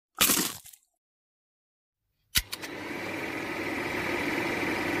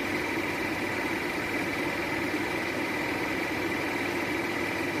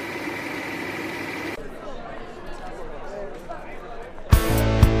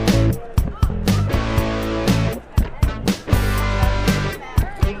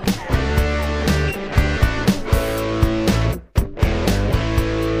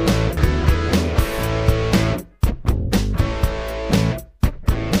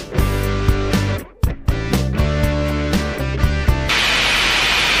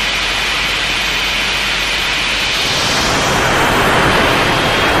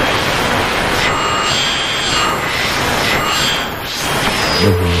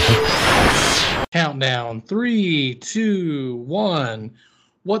Countdown. 3, 2, 1.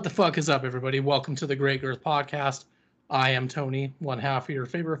 What the fuck is up, everybody? Welcome to the Great Girth Podcast. I am Tony, one half of your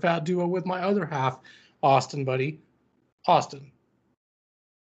favorite fat duo with my other half, Austin, buddy. Austin.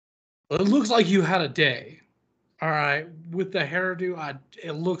 It looks like you had a day. All right. With the hairdo,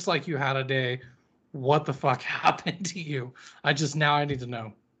 it looks like you had a day. What the fuck happened to you? I need to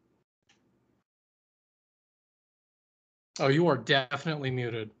know. Oh, you are definitely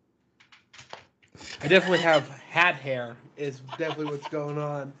muted. I definitely have hat hair is definitely what's going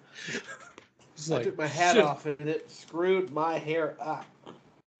on. I took my hat off and it screwed my hair up.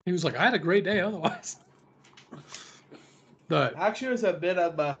 He was like, I had a great day otherwise. But actually, it was a bit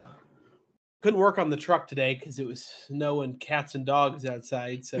of couldn't work on the truck today because it was snowing cats and dogs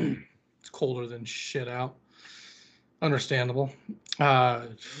outside. So it's colder than shit out. Understandable.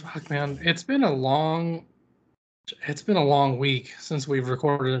 Fuck, man. It's been a long week since we've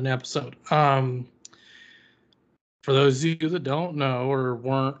recorded an episode. For those of you that don't know or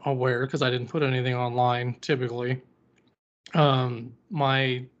weren't aware, because I didn't put anything online typically,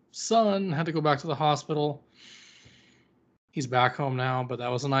 my son had to go back to the hospital. He's back home now, but that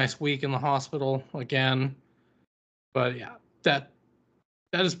was a nice week in the hospital again. But yeah, that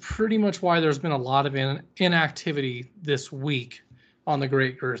is pretty much why there's been a lot of inactivity this week on the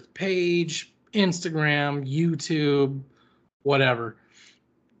Great Girth page, Instagram, YouTube, whatever.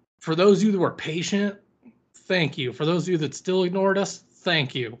 For those of you that were patient, thank you. For those of you that still ignored us,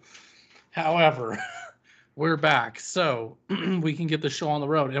 thank you. However, we're back, so we can get the show on the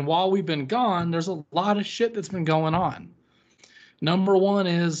road. And while we've been gone, there's a lot of shit that's been going on. Number one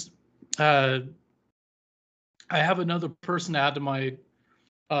is I have another person to add to my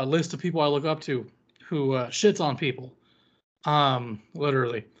list of people I look up to who shits on people.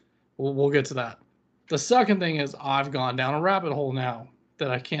 Literally. We'll get to that. The second thing is I've gone down a rabbit hole now that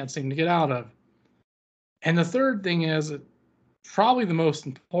I can't seem to get out of. And the third thing is, probably the most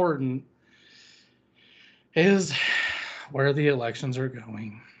important, is where the elections are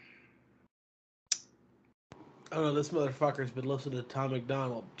going. Oh no, this motherfucker's been listening to Tom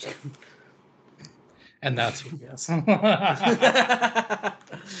McDonald. And that's who, yes.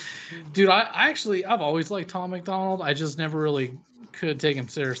 Dude, I've always liked Tom McDonald. I just never really could take him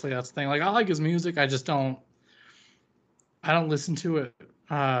seriously. That's the thing. Like, I like his music. I don't listen to it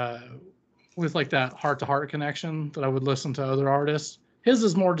with like that heart-to-heart connection that I would listen to other artists. His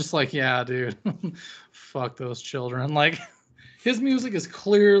is more just like, yeah, dude, fuck those children. Like, his music is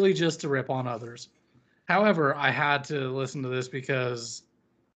clearly just to rip on others. However, I had to listen to this because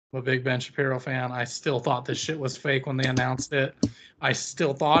I'm a big Ben Shapiro fan. I still thought this shit was fake when they announced it. I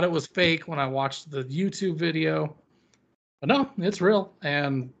still thought it was fake when I watched the YouTube video. But no, it's real.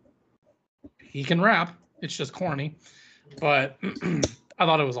 And he can rap. It's just corny. But I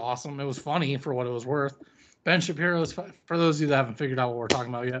thought it was awesome. It was funny for what it was worth. Ben Shapiro's, for those of you that haven't figured out what we're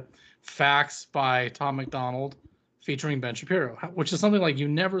talking about yet, Facts by Tom McDonald featuring Ben Shapiro, which is something like you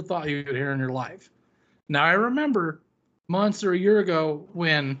never thought you would hear in your life. Now, I remember months or a year ago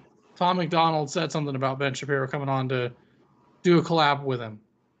when Tom McDonald said something about Ben Shapiro coming on to do a collab with him.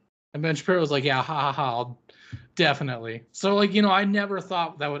 And Ben Shapiro was like, yeah, ha, ha, ha, definitely. So, like, I never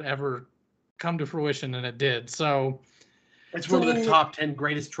thought that would ever come to fruition, and it did. So it's one of the top 10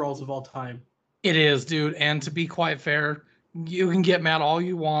 greatest trolls of all time. It is, dude. And to be quite fair, you can get mad all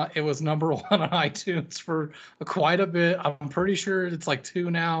you want. It was number 1 on iTunes for quite a bit. I'm pretty sure it's like 2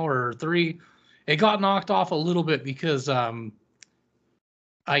 now or 3. It got knocked off a little bit because I don't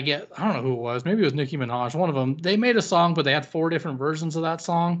know who it was. Maybe it was Nicki Minaj, one of them. They made a song, but they had 4 different versions of that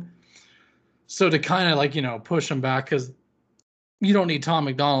song. So to kind of like, push them back, because you don't need Tom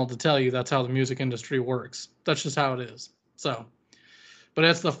McDonald to tell you that's how the music industry works. That's just how it is. So, but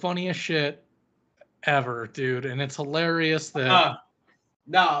it's the funniest shit ever, dude. And it's hilarious that...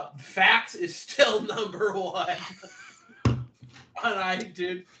 No, Facts is still number 1 on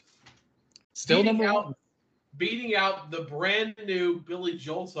iTunes. Still number 1. Beating out the brand new Billy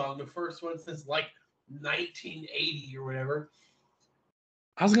Joel song, the first one since like 1980 or whatever.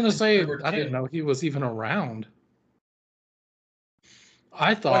 I was gonna say I didn't know he was even around.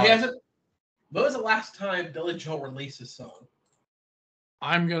 I thought. Well, he hasn't. When was the last time Billy Joel released a song?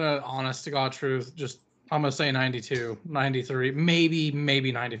 I'm gonna, honest to God truth, I'm gonna say 92, 93, maybe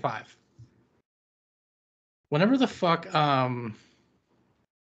 95. Whenever the fuck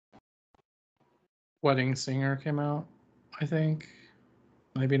Wedding Singer came out, I think.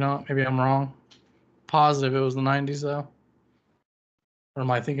 Maybe not. Maybe I'm wrong. Positive it was the 90s, though. Or am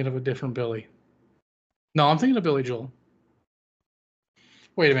I thinking of a different Billy? No, I'm thinking of Billy Joel.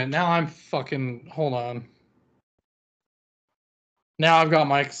 Wait a minute. Now I'm fucking... Hold on. Now I've got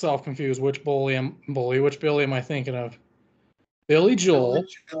myself confused. Which Billy am I thinking of? Billy Joel.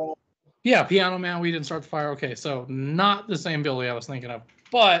 Yeah, Piano Man, We Didn't Start the Fire. Okay, so not the same Billy I was thinking of.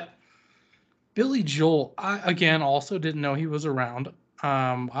 But Billy Joel, I, again, also didn't know he was around.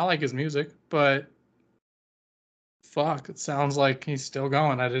 I like his music, but fuck, it sounds like he's still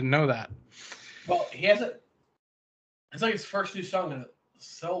going. I didn't know that. Well, he hasn't. It's like his first new song in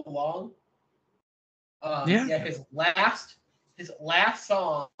so long. Yeah, his last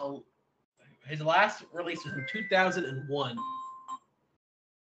song, his last release was in 2001.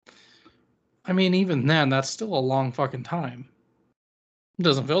 I mean, even then, that's still a long fucking time. It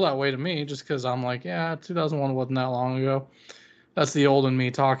doesn't feel that way to me, just because I'm like, yeah, 2001 wasn't that long ago. That's the old in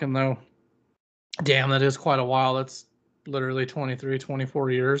me talking, though. Damn, that is quite a while. That's literally 23, 24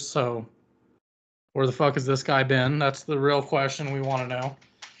 years. So where the fuck has this guy been? That's the real question we want to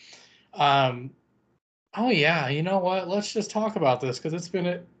know. Oh yeah, you know what? Let's just talk about this because it's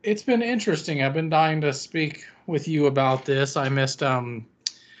been interesting. I've been dying to speak with you about this. I missed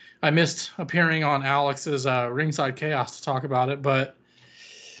appearing on Alex's Ringside Chaos to talk about it, but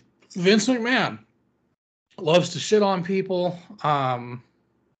Vince McMahon loves to shit on people.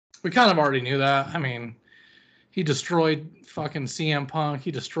 We kind of already knew that. I mean, he destroyed fucking CM Punk.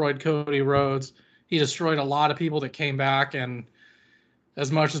 He destroyed Cody Rhodes. He destroyed a lot of people that came back. And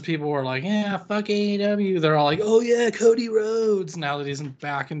as much as people were like, yeah, fuck AEW, they're all like, oh yeah, Cody Rhodes, now that he's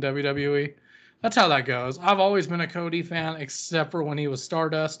back in WWE. That's how that goes. I've always been a Cody fan, except for when he was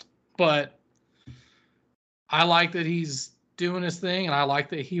Stardust. But I like that he's doing his thing, and I like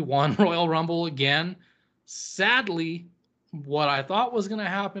that he won Royal Rumble again. Sadly, what I thought was going to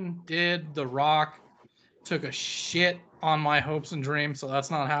happen did. The Rock took a shit on my hopes and dreams, so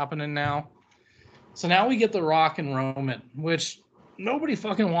that's not happening now. So now we get The Rock and Roman, which nobody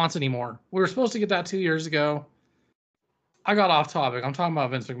fucking wants anymore. We were supposed to get that 2 years ago. I got off topic. I'm talking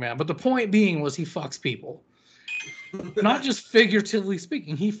about Vince McMahon. But the point being was he fucks people. Not just figuratively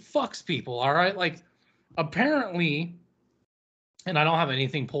speaking. He fucks people, all right? Like, apparently, and I don't have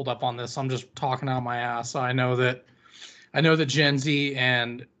anything pulled up on this. I'm just talking out my ass. So I know that Gen Z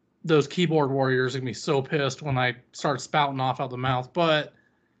and those keyboard warriors are going to be so pissed when I start spouting off out the mouth. But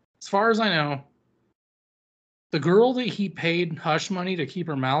as far as I know, the girl that he paid hush money to keep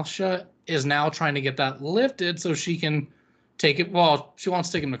her mouth shut is now trying to get that lifted so she can take it. Well, she wants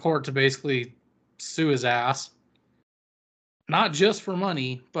to take him to court to basically sue his ass. Not just for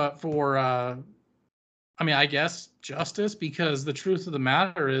money, but for, I guess, justice. Because the truth of the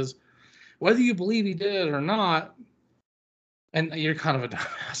matter is, whether you believe he did it or not, and you're kind of a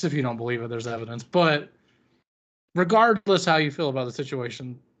dumbass if you don't believe it, there's evidence. But regardless how you feel about the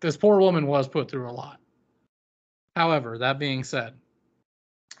situation, this poor woman was put through a lot. However, that being said,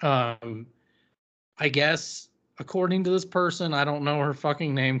 I guess, according to this person, I don't know her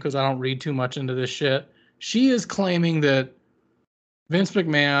fucking name because I don't read too much into this shit. She is claiming that Vince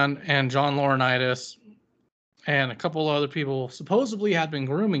McMahon and John Laurinaitis and a couple other people supposedly had been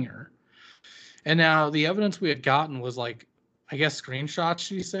grooming her. And now the evidence we had gotten was like, I guess, screenshots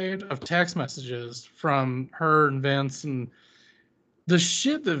she saved of text messages from her and Vince, and the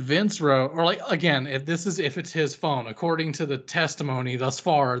shit that Vince wrote, or like, again, if it's his phone, according to the testimony thus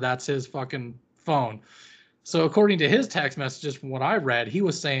far, that's his fucking phone. So according to his text messages, from what I read, he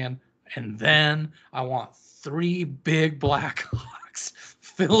was saying, and then I want 3 big black hawks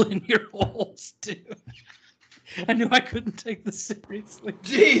filling your holes, dude. I knew I couldn't take this seriously.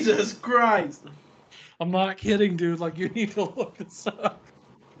 Jesus Christ. I'm not kidding, dude. Like, you need to look this up.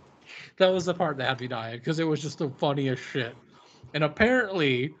 That was the part that had me dying, because it was just the funniest shit. And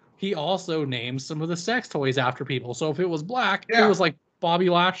apparently, he also named some of the sex toys after people. So if it was black, It was like Bobby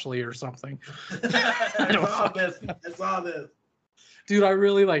Lashley or something. I saw this. Dude, I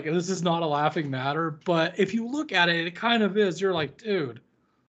really like it. This is not a laughing matter, but if you look at it, it kind of is. You're like, dude,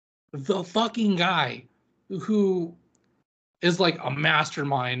 the fucking guy who is like a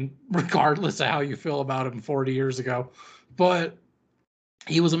mastermind, regardless of how you feel about him 40 years ago. But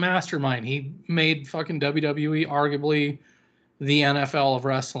he was a mastermind. He made fucking WWE arguably the NFL of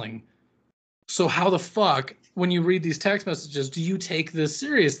wrestling. So how the fuck, when you read these text messages, do you take this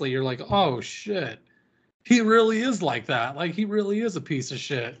seriously? You're like, oh shit, he really is like that. Like, he really is a piece of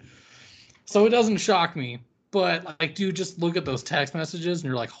shit. So it doesn't shock me. But like, dude, just look at those text messages and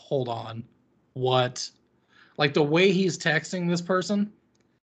you're like, hold on, what? Like, the way he's texting this person,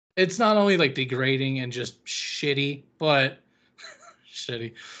 it's not only like degrading and just shitty, but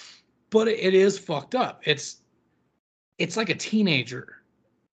shitty, but it is fucked up. It's like a teenager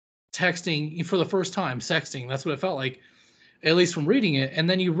texting for the first time, sexting. That's what it felt like, at least from reading it. And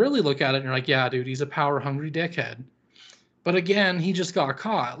then you really look at it and you're like, yeah, dude, he's a power hungry dickhead. But again, he just got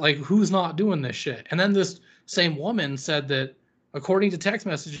caught. Like, who's not doing this shit? And then this same woman said that, according to text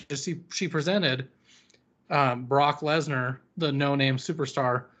messages she presented, Brock Lesnar, the no-name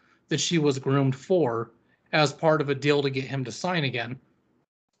superstar, that she was groomed for as part of a deal to get him to sign again.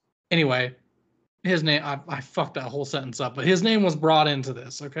 Anyway, his name, I fucked that whole sentence up, but his name was brought into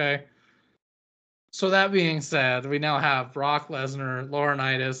this, okay? So that being said, we now have Brock Lesnar,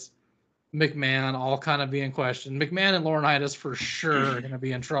 Laurinaitis, McMahon all kind of being questioned. McMahon and Laurinaitis for sure are going to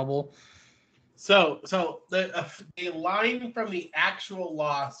be in trouble. So the line from the actual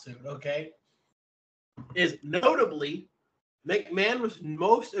lawsuit, okay, is notably McMahon was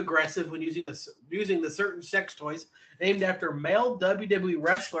most aggressive when using the certain sex toys named after male WWE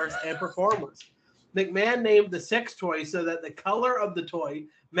wrestlers and performers. McMahon named the sex toy so that the color of the toy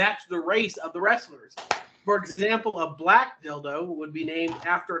matched the race of the wrestlers. For example, a black dildo would be named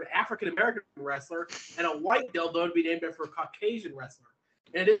after an African-American wrestler, and a white dildo would be named after a Caucasian wrestler.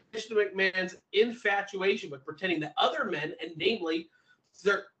 In addition to McMahon's infatuation with pretending that other men, and namely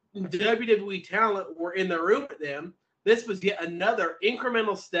their WWE talent, were in the room with them, this was yet another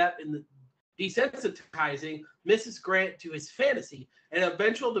incremental step in the desensitizing Mrs. Grant to his fantasy and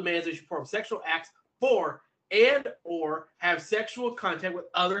eventual demands that she perform sexual acts for and or have sexual contact with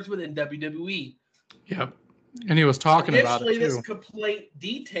others within WWE. Yep. And he was talking about it too. This complaint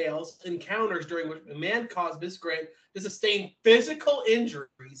details encounters during which McMahon caused Miss Grant to sustain physical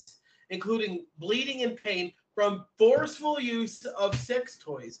injuries, including bleeding and pain from forceful use of sex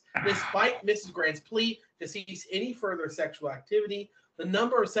toys. Despite Mrs. Grant's plea to cease any further sexual activity, the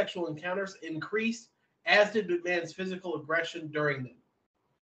number of sexual encounters increased, as did McMahon's physical aggression during them.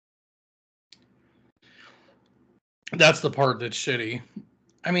 That's the part that's shitty.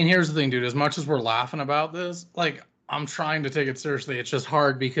 I mean, here's the thing, dude. As much as we're laughing about this, like, I'm trying to take it seriously. It's just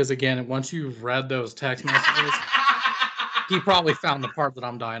hard because, again, once you've read those text messages, he probably found the part that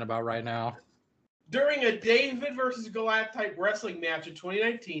I'm dying about right now. During a David versus Goliath type wrestling match in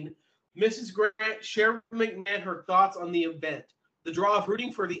 2019, Mrs. Grant shared with McMahon her thoughts on the event, the draw of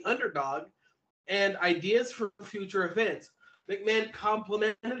rooting for the underdog, and ideas for future events. McMahon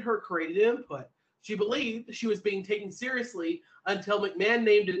complimented her creative input. She believed she was being taken seriously until McMahon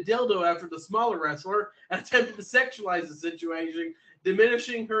named a dildo after the smaller wrestler and attempted to sexualize the situation,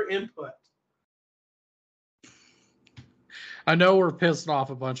 diminishing her input. I know we're pissed off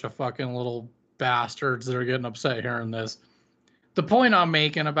a bunch of fucking little bastards that are getting upset hearing this. The point I'm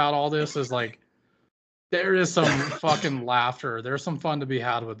making about all this is, like, there is some fucking laughter. There's some fun to be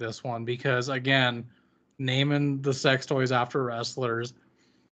had with this one because, again, naming the sex toys after wrestlers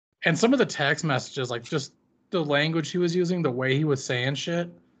and some of the text messages, like just the language he was using, the way he was saying shit,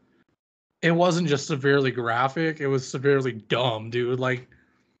 it wasn't just severely graphic. It was severely dumb, dude. Like,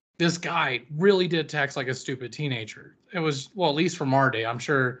 this guy really did text like a stupid teenager. It was, well, at least from our day. I'm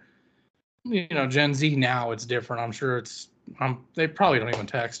sure, you know, Gen Z now, it's different. I'm sure it's, they probably don't even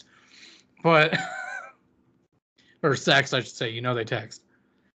text. But, or sex, I should say. You know they text.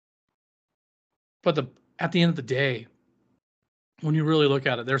 But at the end of the day, when you really look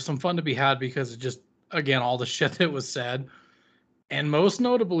at it, there's some fun to be had because it just, again, all the shit that was said. And most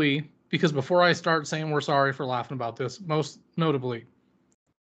notably, because before I start saying we're sorry for laughing about this, most notably,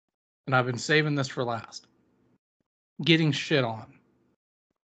 and I've been saving this for last, getting shit on.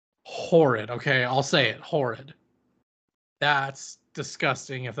 Horrid, okay? I'll say it, horrid. That's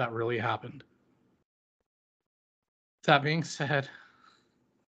disgusting if that really happened. That being said,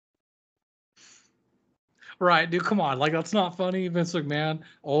 right, dude, come on. Like, that's not funny. Vince McMahon,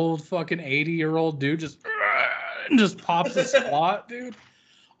 old fucking 80-year-old dude, just pops a squat, dude.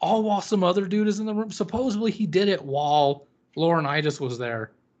 All while some other dude is in the room. Supposedly he did it while Laurinaitis was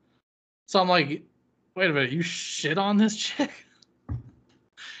there. So I'm like, wait a minute, you shit on this chick?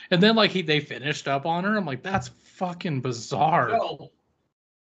 And then, like, they finished up on her. I'm like, that's fucking bizarre. No.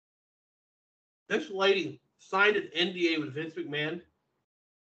 This lady signed an NDA with Vince McMahon.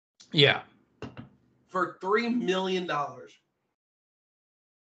 Yeah. For $3 million.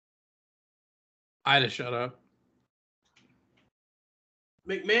 I'd have shut up.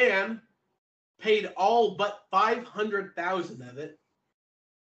 McMahon paid all but $500,000 of it.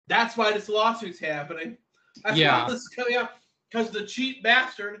 That's why this lawsuit's happening. That's why this is coming out. Because the cheap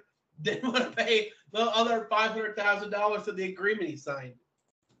bastard didn't want to pay the other $500,000 of the agreement he signed.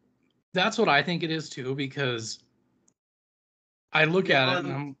 That's what I think it is too, because I look at it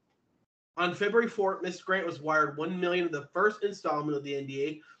and I'm... On February 4th, Ms. Grant was wired $1 million of the first installment of the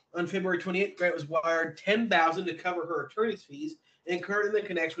NDA. On February 28th, Grant was wired $10,000 to cover her attorney's fees incurred in the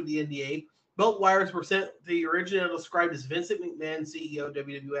connection with the NDA. Both wires were sent to the original described as Vincent McMahon, CEO,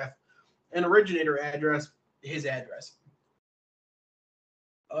 WWF, and originator address, his address.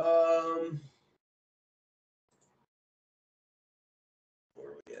 Where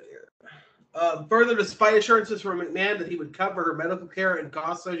are we at here? Further, despite assurances from McMahon that he would cover her medical care and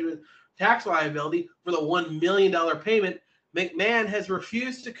costs associated with tax liability for the $1 million payment, McMahon has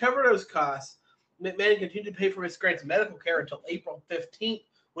refused to cover those costs. McMahon continued to pay for Miss Grant's medical care until April 15th,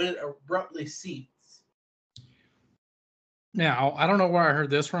 when it abruptly ceased. Now, I don't know where I heard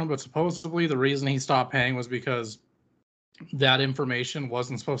this from, but supposedly the reason he stopped paying was because that information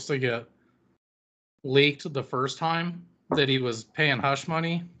wasn't supposed to get leaked the first time that he was paying hush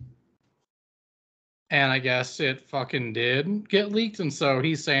money. And I guess it fucking did get leaked. And so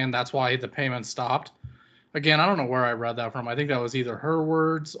he's saying that's why the payment stopped. Again, I don't know where I read that from. I think that was either her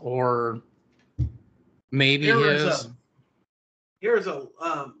words or maybe his. Here's a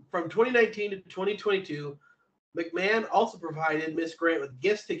from 2019 to 2022, McMahon also provided Miss Grant with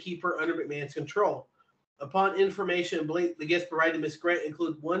gifts to keep her under McMahon's control. Upon information, the gifts provided to Miss Grant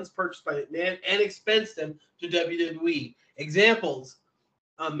include ones purchased by McMahon and expensed them to WWE. Examples: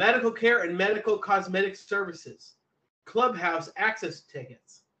 medical care and medical cosmetic services, clubhouse access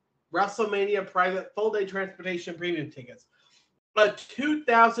tickets, WrestleMania private full-day transportation premium tickets, a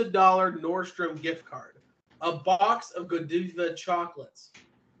 $2,000 Nordstrom gift card, a box of Godiva chocolates,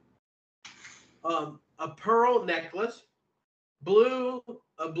 a pearl necklace,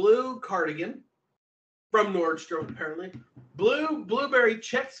 a blue cardigan from Nordstrom apparently, blueberry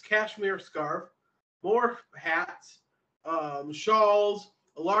checks cashmere scarf, more hats, shawls,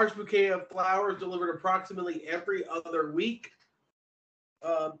 a large bouquet of flowers delivered approximately every other week,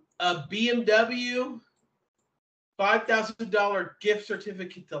 a BMW $5,000 gift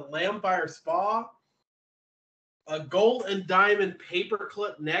certificate to Lampire Spa, a gold and diamond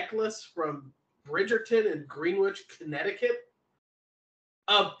paperclip necklace from Bridgerton in Greenwich, Connecticut,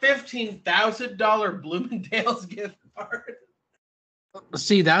 a $15,000 Bloomingdale's gift card.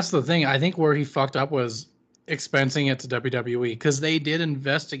 See, that's the thing. I think where he fucked up was expensing it to WWE, because they did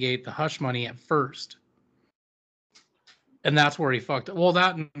investigate the hush money at first. And that's where he fucked up. Well,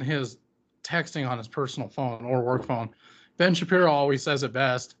 that and his texting on his personal phone or work phone. Ben Shapiro always says it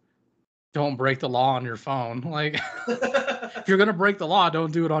best: don't break the law on your phone. Like, if you're gonna break the law,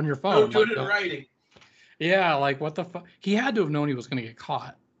 don't do it on your phone. Don't do it in writing. Yeah, like what the fuck? He had to have known he was gonna get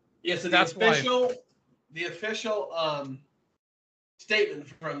caught. Yeah, so the official statement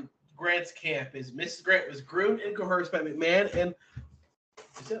from Grant's camp is Mrs. Grant was groomed and coerced by McMahon and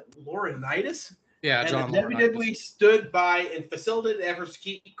is that Laurinaitis? Yeah, and John the WWE stood by and facilitated efforts to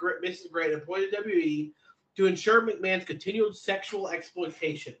keep Mrs. Grant employed at WWE to ensure McMahon's continued sexual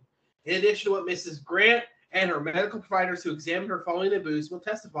exploitation. In addition to what Mrs. Grant and her medical providers who examined her following the abuse will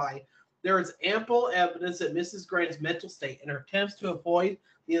testify, there is ample evidence that Mrs. Grant's mental state and her attempts to avoid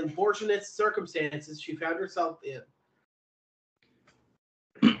the unfortunate circumstances she found herself in.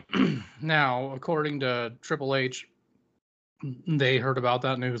 Now, according to Triple H, they heard about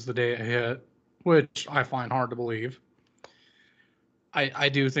that news the day it hit, which I find hard to believe. I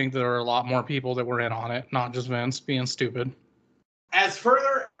do think there are a lot more people that were in on it, not just Vince being stupid. As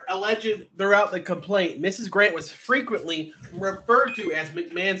further alleged throughout the complaint, Mrs. Grant was frequently referred to as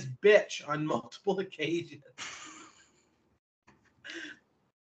McMahon's bitch on multiple occasions.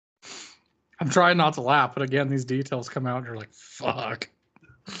 I'm trying not to laugh, but again, these details come out and you're like, fuck.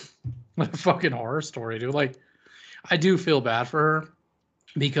 What a fucking horror story, dude. Like, I do feel bad for her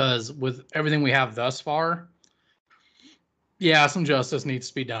because with everything we have thus far, yeah, some justice needs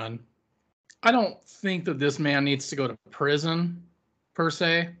to be done. I don't think that this man needs to go to prison, per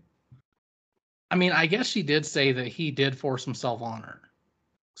se. I mean, I guess she did say that he did force himself on her.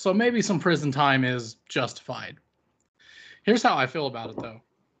 So maybe some prison time is justified. Here's how I feel about it, though.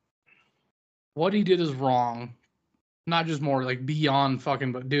 What he did is wrong. Not just more like beyond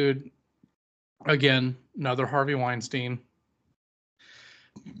fucking, but dude, again, another Harvey Weinstein.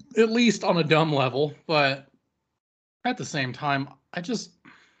 At least on a dumb level, but at the same time,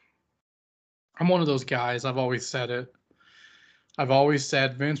 I'm one of those guys. I've always said it. I've always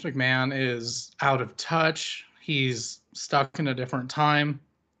said Vince McMahon is out of touch. He's stuck in a different time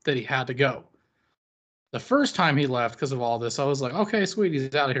that he had to go. The first time he left because of all this, I was like, okay, sweet,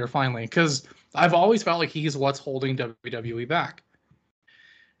 he's out of here finally. Because I've always felt like he's what's holding WWE back.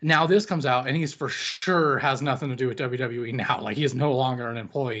 Now this comes out, and he's for sure has nothing to do with WWE now. Like, he is no longer an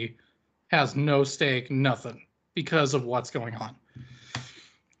employee, has no stake, nothing, because of what's going on.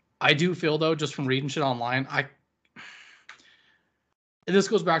 I do feel, though, just from reading shit online, this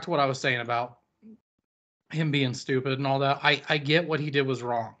goes back to what I was saying about him being stupid and all that. I get what he did was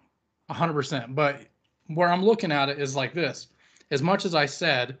wrong, 100%. But where I'm looking at it is like this. As much as I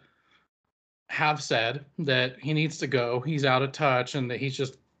said, have said that he needs to go, he's out of touch, and that he's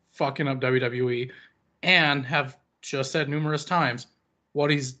just fucking up WWE, and have just said numerous times what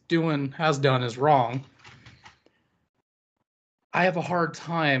he's has done is wrong. I have a hard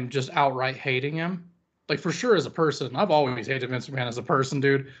time just outright hating him. Like, for sure, as a person, I've always hated Vince McMahon as a person,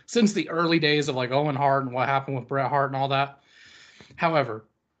 dude, since the early days of like Owen Hart and what happened with Bret Hart and all that. However,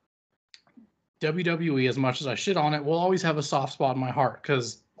 WWE, as much as I shit on it, will always have a soft spot in my heart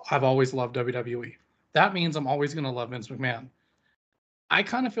because I've always loved WWE. That means I'm always going to love Vince McMahon. I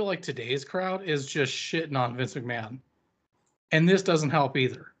kind of feel like today's crowd is just shitting on Vince McMahon. And this doesn't help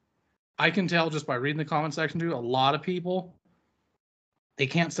either. I can tell just by reading the comment section, dude, a lot of people, they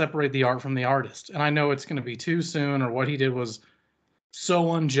can't separate the art from the artist. And I know it's going to be too soon, or what he did was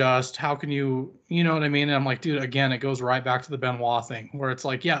so unjust. How can you know what I mean? And I'm like, dude, again, it goes right back to the Benoit thing where it's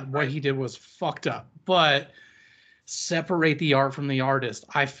like, yeah, what he did was fucked up, but separate the art from the artist.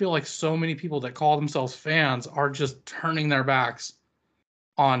 I feel like so many people that call themselves fans are just turning their backs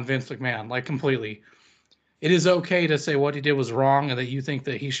on Vince McMahon, like completely. It is okay to say what he did was wrong and that you think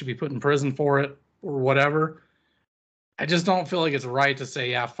that he should be put in prison for it or whatever. I just don't feel like it's right to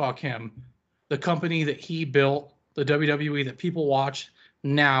say, yeah, fuck him. The company that he built, the WWE that people watch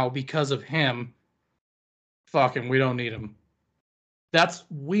now because of him, fuck him, we don't need him. That's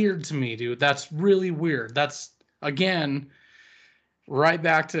weird to me, dude. That's really weird. That's, again, right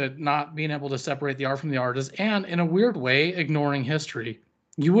back to not being able to separate the art from the artist, and in a weird way, ignoring history.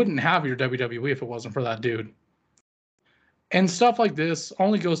 You wouldn't have your WWE if it wasn't for that dude. And stuff like this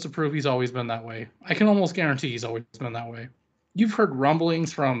only goes to prove he's always been that way. I can almost guarantee he's always been that way. You've heard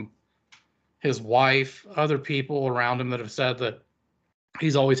rumblings from his wife, other people around him that have said that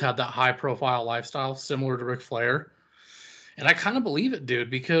he's always had that high-profile lifestyle, similar to Ric Flair. And I kind of believe it, dude,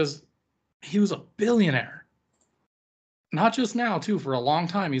 because he was a billionaire. Not just now, too. For a long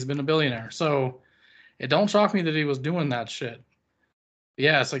time, he's been a billionaire. So it don't shock me that he was doing that shit.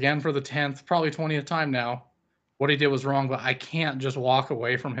 Yes, again, for the 10th, probably 20th time now, what he did was wrong, but I can't just walk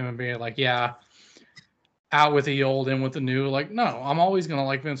away from him and be like, yeah, out with the old, in with the new. Like, no, I'm always going to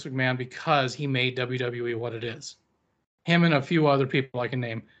like Vince McMahon because he made WWE what it is. Him and a few other people I can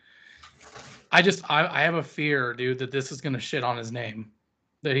name. I have a fear, dude, that this is going to shit on his name.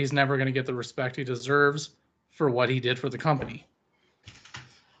 That he's never going to get the respect he deserves for what he did for the company.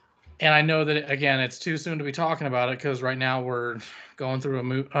 And I know that, again, it's too soon to be talking about it because right now we're going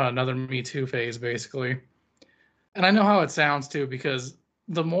through another Me Too phase, basically. And I know how it sounds, too, because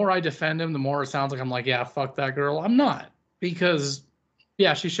the more I defend him, the more it sounds like I'm like, yeah, fuck that girl. I'm not. Because,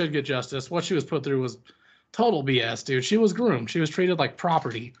 yeah, she should get justice. What she was put through was total BS, dude. She was groomed. She was treated like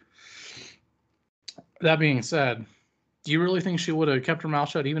property. That being said, do you really think she would have kept her mouth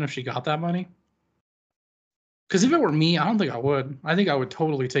shut even if she got that money? Because if it were me, I don't think I would. I think I would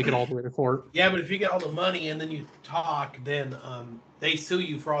totally take it all the way to court. Yeah, but if you get all the money and then you talk, then they sue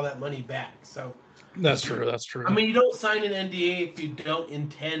you for all that money back. So that's true. That's true. I mean, you don't sign an NDA if you don't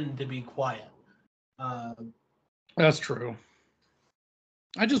intend to be quiet. That's true.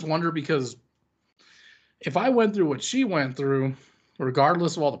 I just wonder because if I went through what she went through,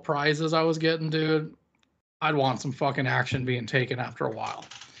 regardless of all the prizes I was getting, dude, I'd want some fucking action being taken after a while.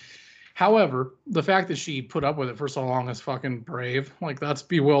 However, the fact that she put up with it for so long is fucking brave. Like, that's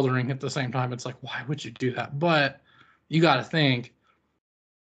bewildering at the same time. It's like, why would you do that? But you got to think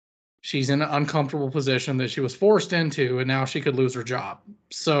she's in an uncomfortable position that she was forced into, and now she could lose her job.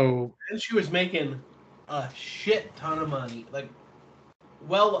 So, and she was making a shit ton of money, like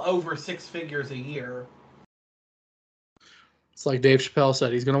well over 6 figures a year. It's like Dave Chappelle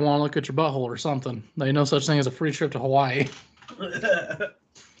said, he's going to want to look at your butthole or something. They know such thing as a free trip to Hawaii.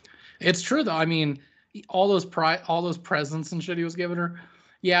 It's true, though. I mean, all those presents and shit he was giving her,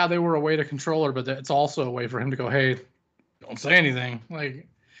 yeah, they were a way to control her, but it's also a way for him to go, hey, don't say anything. Like,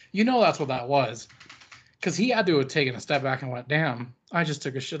 that's what that was. Because he had to have taken a step back and went, damn, I just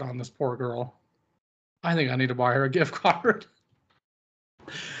took a shit on this poor girl. I think I need to buy her a gift card.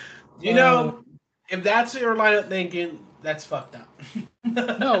 If that's your line of thinking, that's fucked up.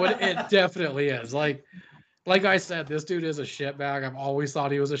 No, it definitely is. Like I said, this dude is a shitbag. I've always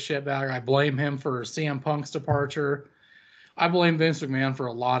thought he was a shitbag. I blame him for CM Punk's departure. I blame Vince McMahon for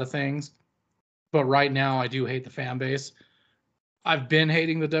a lot of things. But right now, I do hate the fan base. I've been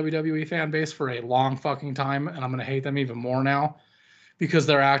hating the WWE fan base for a long fucking time, and I'm going to hate them even more now because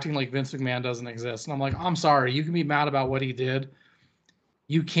they're acting like Vince McMahon doesn't exist. And I'm like, I'm sorry. You can be mad about what he did.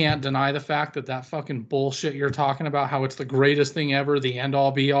 You can't deny the fact that fucking bullshit you're talking about, how it's the greatest thing ever, the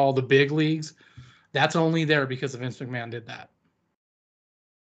end-all, be-all, the big leagues, that's only there because Vince McMahon did that.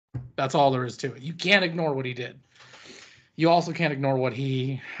 That's all there is to it. You can't ignore what he did. you also can't ignore what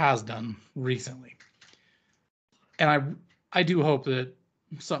he has done recently. And I do hope that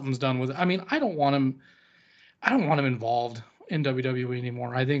something's done with it. I mean, I don't want him involved in WWE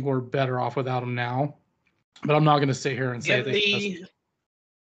anymore. I think we're better off without him now. But I'm not going to sit here and say that.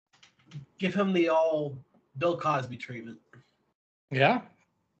 Give him the all Bill Cosby treatment. Yeah.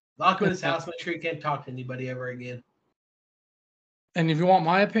 Lock him in his house, make sure he can't talk to anybody ever again. And if you want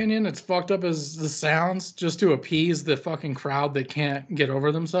my opinion, it's fucked up as this sounds, just to appease the fucking crowd that can't get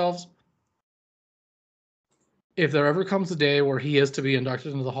over themselves. If there ever comes a day where he is to be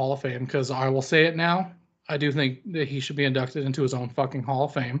inducted into the Hall of Fame, because I will say it now, I do think that he should be inducted into his own fucking Hall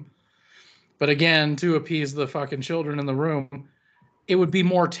of Fame. But again, to appease the fucking children in the room, it would be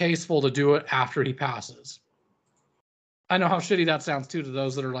more tasteful to do it after he passes. I know how shitty that sounds too to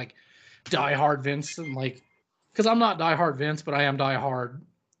those that are like diehard Vince and like, because I'm not diehard Vince, but I am diehard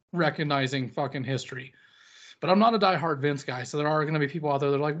recognizing fucking history. But I'm not a diehard Vince guy, so there are going to be people out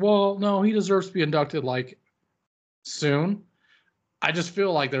there that are like, well, no, he deserves to be inducted like soon. I just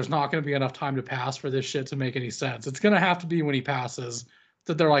feel like there's not going to be enough time to pass for this shit to make any sense. It's going to have to be when he passes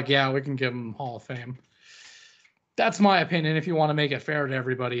that they're like, yeah, we can give him Hall of Fame. That's my opinion if you want to make it fair to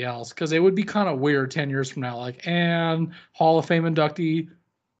everybody else, because it would be kind of weird 10 years from now, like, and Hall of Fame inductee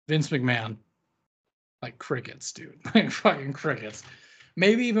Vince McMahon. Like crickets, dude. Like fucking crickets.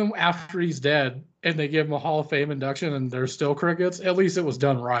 Maybe even after he's dead and they give him a Hall of Fame induction and there's still crickets, at least it was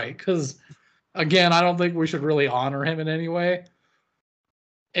done right. Because, again, I don't think we should really honor him in any way,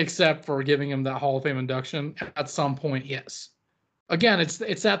 except for giving him that Hall of Fame induction at some point, yes. Again, it's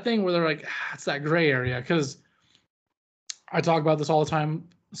that thing where they're like, it's that gray area, because I talk about this all the time.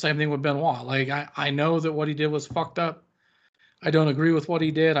 Same thing with Benoit. Like, I know that what he did was fucked up. I don't agree with what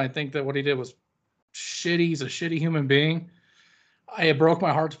he did. I think that what he did was shitty. He's a shitty human being. It broke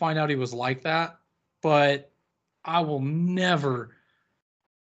my heart to find out he was like that. But I will never,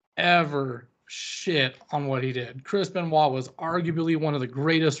 ever shit on what he did. Chris Benoit was arguably one of the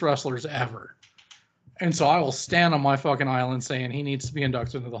greatest wrestlers ever. And so I will stand on my fucking island saying he needs to be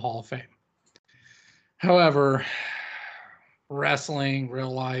inducted into the Hall of Fame. However, wrestling,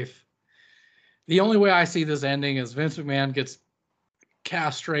 real life, the only way I see this ending is Vince McMahon gets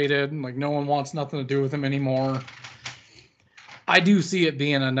castrated and like no one wants nothing to do with him anymore. I do see it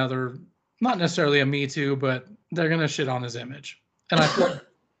being another, not necessarily a Me Too, but they're going to shit on his image. And I feel like they're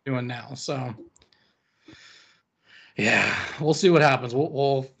doing now. So, yeah, we'll see what happens.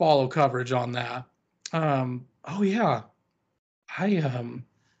 We'll follow coverage on that. Oh, yeah. You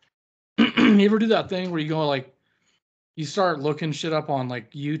ever do that thing where you go like, you start looking shit up on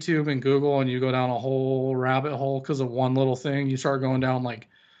like YouTube and Google and you go down a whole rabbit hole because of one little thing. You start going down like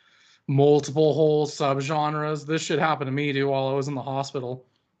multiple whole subgenres. This shit happened to me too while I was in the hospital.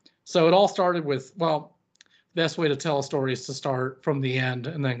 So it all started with, well, best way to tell a story is to start from the end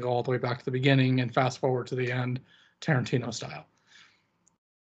and then go all the way back to the beginning and fast forward to the end, Tarantino style.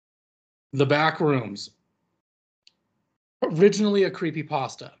 The Backrooms. Originally a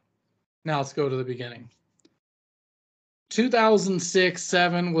creepypasta. Now let's go to the beginning.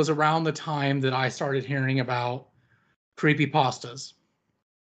 2006-07 was around the time that I started hearing about creepypastas.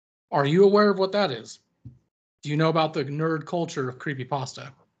 Are you aware of what that is? Do you know about the nerd culture of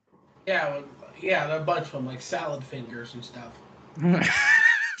creepypasta? Yeah, there are a bunch of them, like salad fingers and stuff.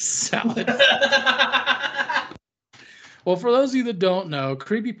 Salad. Well, for those of you that don't know,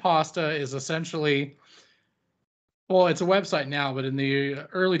 creepypasta is essentially, well, it's a website now, but in the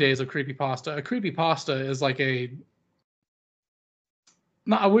early days of creepypasta, a creepypasta is like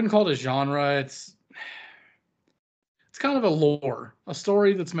I wouldn't call it a genre. It's kind of a lore, a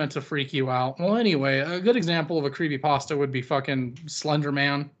story that's meant to freak you out. Well, anyway, a good example of a creepypasta would be fucking Slender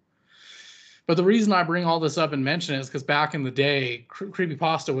Man. But the reason I bring all this up and mention it is because back in the day,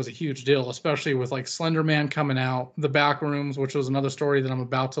 creepypasta was a huge deal, especially with like Slender Man coming out, the Backrooms, which was another story that I'm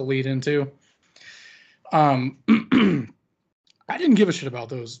about to lead into. I didn't give a shit about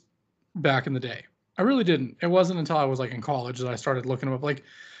those back in the day. I really didn't. It wasn't until I was like in college that I started looking up like,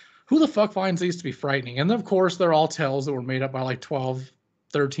 who the fuck finds these to be frightening? And of course, they're all tales that were made up by like 12,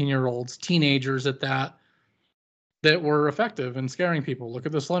 13-year-olds, teenagers at that were effective in scaring people. Look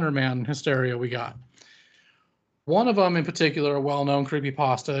at the Slender Man hysteria we got. One of them in particular, a well-known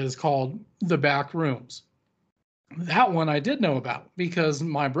creepypasta, is called The Backrooms. That one I did know about because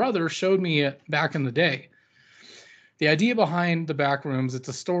my brother showed me it back in the day. The idea behind The Backrooms, it's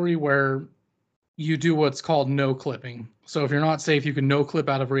a story where you do what's called no clipping. So if you're not safe, you can no clip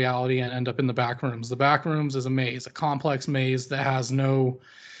out of reality and end up in the Backrooms. The Backrooms is a maze, a complex maze that has no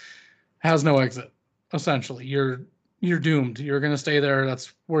exit. Essentially, you're you're doomed. You're going to stay there.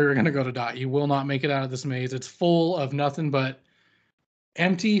 That's where you're going to go to die. You will not make it out of this maze. It's full of nothing but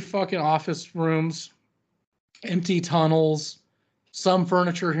empty fucking office rooms, empty tunnels, some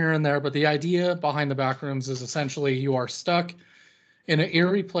furniture here and there. But the idea behind the back rooms is essentially you are stuck in an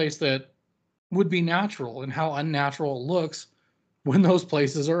eerie place that would be natural, and how unnatural it looks when those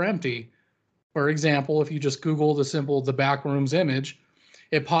places are empty. For example, if you just Google the back rooms image,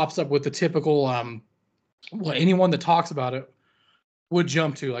 it pops up with the typical what anyone that talks about it would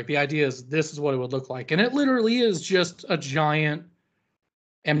jump to. Like, the idea is this is what it would look like. And it literally is just a giant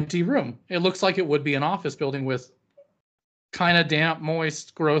empty room. It looks like it would be an office building with kind of damp,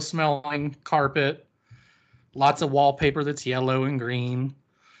 moist, gross smelling carpet, lots of wallpaper that's yellow and green.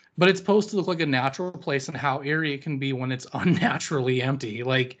 But it's supposed to look like a natural place, and how eerie it can be when it's unnaturally empty.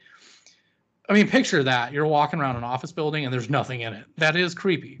 Like, I mean, picture that. You're walking around an office building and there's nothing in it. That is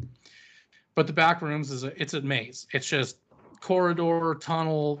creepy. But the back rooms it's a maze. It's just corridor,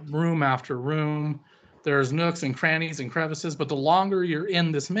 tunnel, room after room. There's nooks and crannies and crevices. But the longer you're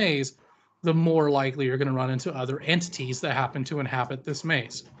in this maze, the more likely you're going to run into other entities that happen to inhabit this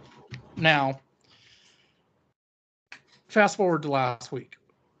maze. Now, fast forward to last week.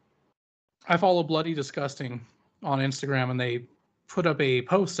 I follow Bloody Disgusting on Instagram, and they put up a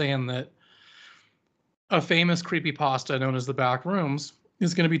post saying that a famous creepypasta known as The Back Rooms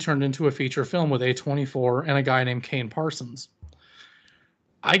is going to be turned into a feature film with A24 and a guy named Kane Parsons.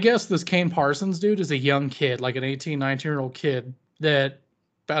 I guess this Kane Parsons dude is a young kid, like an 18, 19-year-old kid that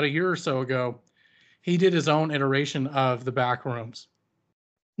about a year or so ago, he did his own iteration of The Back Rooms.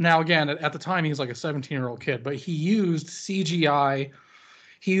 Now, again, at the time, he was like a 17-year-old kid, but he used CGI.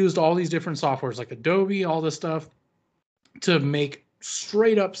 He used all these different softwares like Adobe, all this stuff, to make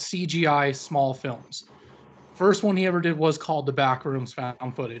straight up CGI small films. First one he ever did was called The Backrooms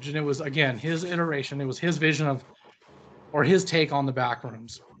Found Footage. And it was, again, his iteration. It was his vision of, or his take on the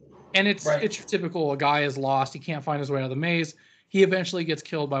backrooms. And it's typical. A guy is lost. He can't find his way out of the maze. He eventually gets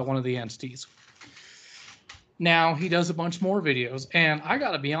killed by one of the entities. Now, he does a bunch more videos. And I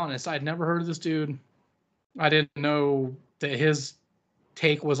got to be honest, I'd never heard of this dude. I didn't know that his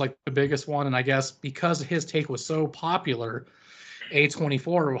take was like the biggest one. And I guess because his take was so popular,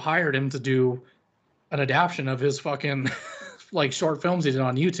 A24 hired him to do an adaptation of his fucking like short films he did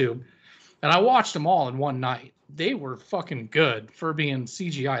on YouTube. And I watched them all in one night. They were fucking good for being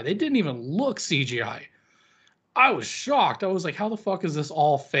CGI. They didn't even look CGI. I was shocked. I was like, how the fuck is this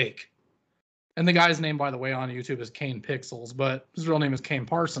all fake? And the guy's name, by the way, on YouTube is Kane Pixels, but his real name is Kane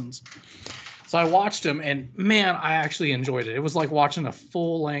Parsons. So I watched him, and man, I actually enjoyed it. It was like watching a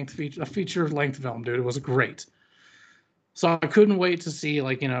full-length feature-length film, dude. It was great. So I couldn't wait to see,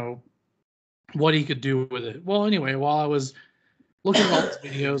 like, you know, what he could do with it. Well, anyway, while I was looking at all these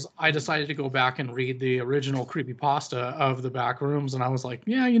videos, I decided to go back and read the original creepypasta of The Back Rooms, and I was like,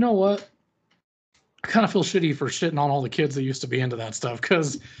 yeah, you know what? I kind of feel shitty for shitting on all the kids that used to be into that stuff,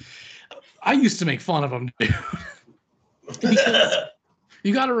 because I used to make fun of them, dude. Because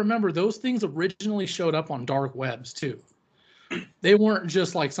you got to remember, those things originally showed up on dark webs, too. They weren't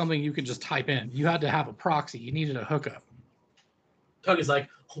just like something you could just type in. You had to have a proxy. You needed a hookup. Tony's like,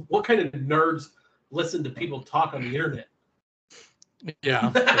 what kind of nerds listen to people talk on the internet?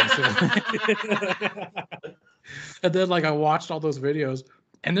 Yeah. And then, like, I watched all those videos,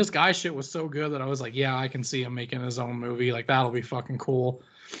 and this guy shit was so good that I was like, yeah, I can see him making his own movie. Like, that'll be fucking cool.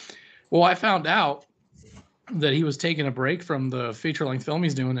 Well, I found out that he was taking a break from the feature-length film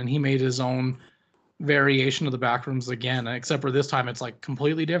he's doing, and he made his own variation of The Backrooms again, except for this time it's like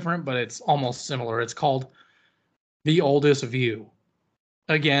completely different, but it's almost similar. It's called The Oldest View.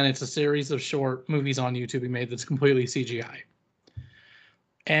 Again, it's a series of short movies on YouTube he made that's completely CGI.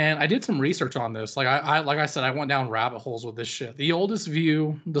 And I did some research on this. Like I said, I went down rabbit holes with this shit. The Oldest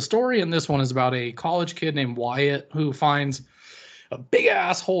View, the story in this one is about a college kid named Wyatt who finds a big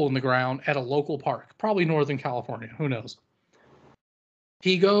ass hole in the ground at a local park, probably Northern California, who knows.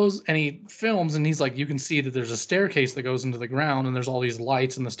 He goes and he films, and he's like, you can see that there's a staircase that goes into the ground, and there's all these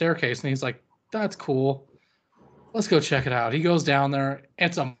lights in the staircase, and he's like, that's cool. Let's go check it out. He goes down there.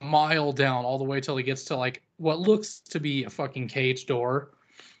 It's a mile down all the way till he gets to like what looks to be a fucking cage door.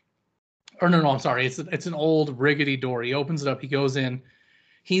 Or no, I'm sorry. It's an old rickety door. He opens it up. He goes in.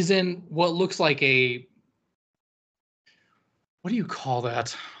 He's in what looks like a, what do you call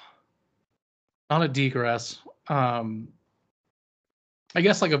that? Not a degress. I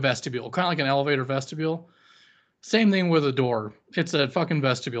guess like a vestibule, kind of like an elevator vestibule. Same thing with a door. It's a fucking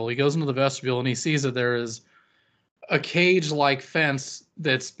vestibule. He goes into the vestibule and he sees that there is a cage-like fence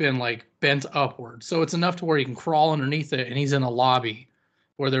that's been like bent upward. So it's enough to where he can crawl underneath it, and he's in a lobby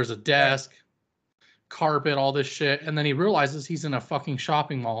where there's a desk, carpet, all this shit. And then he realizes he's in a fucking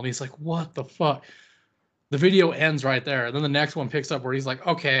shopping mall. And he's like, what the fuck? The video ends right there. And then the next one picks up where he's like,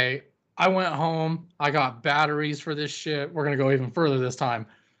 okay, I went home. I got batteries for this shit. We're going to go even further this time.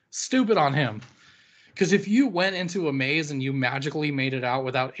 Stupid on him. Because if you went into a maze and you magically made it out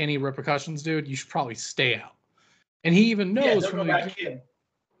without any repercussions, dude, you should probably stay out. And he even knows from the beginning.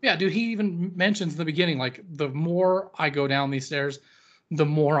 Yeah, dude, he even mentions in the beginning, like, the more I go down these stairs, the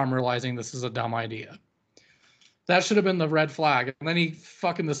more I'm realizing this is a dumb idea. That should have been the red flag. And then he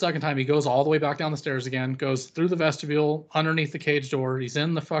fucking, the second time, he goes all the way back down the stairs again, goes through the vestibule, underneath the cage door. He's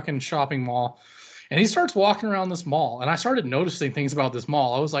in the fucking shopping mall. And he starts walking around this mall. And I started noticing things about this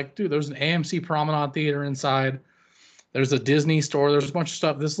mall. I was like, dude, there's an AMC Promenade Theater inside. There's a Disney store. There's a bunch of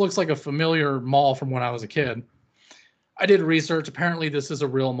stuff. This looks like a familiar mall from when I was a kid. I did research. Apparently, this is a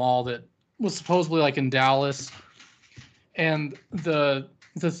real mall that was supposedly like in Dallas. And the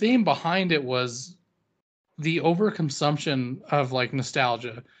theme behind it was the overconsumption of like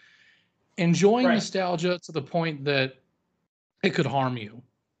nostalgia. Enjoying nostalgia to the point that it could harm you.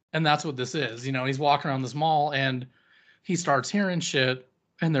 And that's what this is. You know, he's walking around this mall and he starts hearing shit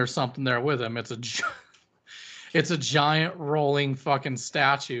and there's something there with him. It's a giant rolling fucking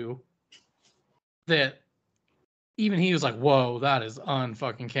statue that even he was like, whoa, that is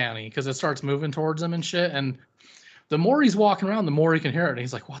unfucking canny, because it starts moving towards him and shit. And the more he's walking around, the more he can hear it. And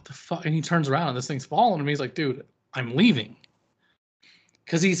he's like, what the fuck? And he turns around and this thing's following him. He's like, dude, I'm leaving.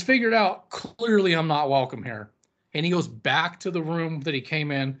 Because he's figured out, clearly I'm not welcome here. And he goes back to the room that he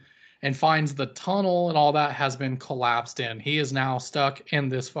came in and finds the tunnel and all that has been collapsed in. He is now stuck in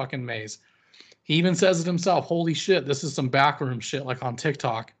this fucking maze. He even says it himself, holy shit, this is some backroom shit like on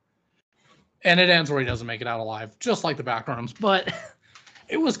TikTok. And it ends where he doesn't make it out alive, just like the backrooms. But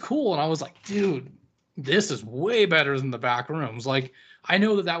it was cool. And I was like, dude, this is way better than the backrooms. Like, I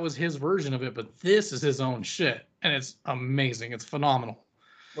know that that was his version of it, but this is his own shit. And it's amazing. It's phenomenal.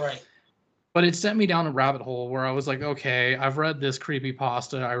 Right. But it sent me down a rabbit hole where I was like, okay, I've read this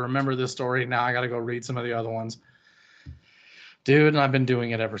creepypasta. I remember this story. Now I got to go read some of the other ones. Dude, and I've been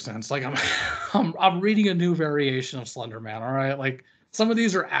doing it ever since. Like, I'm reading a new variation of Slender Man, all right? Like, some of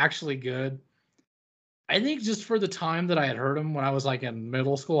these are actually good. I think just for the time that I had heard him when I was like in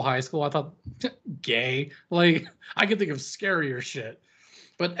middle school, high school, I thought, gay. Like, I could think of scarier shit.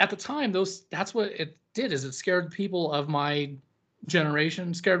 But at the time, that's what it did, is it scared people of my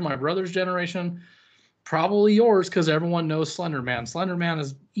generation, scared my brother's generation, probably yours, because everyone knows Slender Man. Slender Man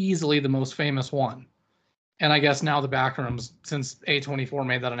is easily the most famous one. And I guess now the backrooms, since A24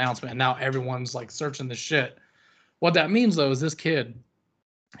 made that announcement, and now everyone's like searching the shit. What that means, though, is this kid,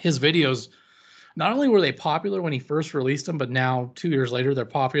 his videos, not only were they popular when he first released them, but now 2 years later, they're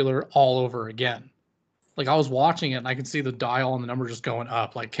popular all over again. Like, I was watching it and I could see the dial and the number just going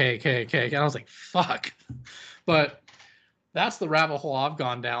up, like K. And I was like, fuck. But that's the rabbit hole I've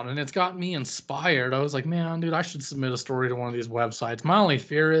gone down, and it's got me inspired. I was like, man, dude, I should submit a story to one of these websites. My only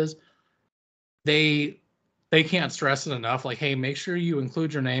fear is they can't stress it enough. Like, hey, make sure you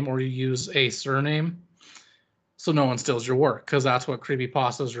include your name or you use a surname so no one steals your work, because that's what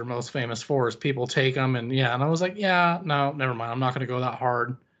creepypastas are most famous for, is people take them. And yeah, and I was like, yeah, no, never mind. I'm not going to go that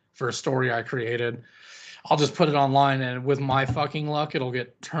hard for a story I created. I'll just put it online, and with my fucking luck, it'll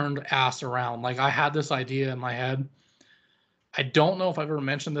get turned ass around. Like, I had this idea in my head. I don't know if I've ever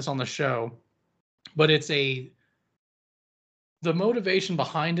mentioned this on the show, but the motivation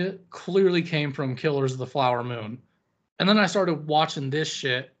behind it clearly came from Killers of the Flower Moon. And then I started watching this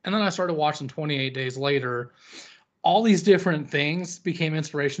shit, and then I started watching 28 Days Later. All these different things became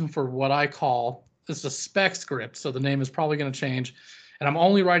inspiration for what I call, it's a spec script, so the name is probably going to change. And I'm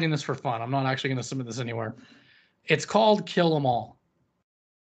only writing this for fun. I'm not actually going to submit this anywhere. It's called Kill 'Em All.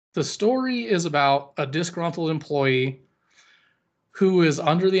 The story is about a disgruntled employee who is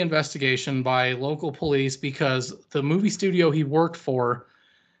under the investigation by local police because the movie studio he worked for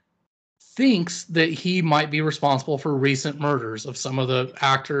thinks that he might be responsible for recent murders of some of the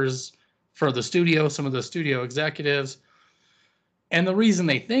actors for the studio, some of the studio executives. And the reason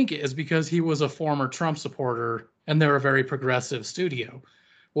they think it is because he was a former Trump supporter and they're a very progressive studio.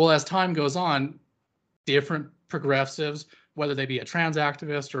 Well, as time goes on, different progressives, whether they be a trans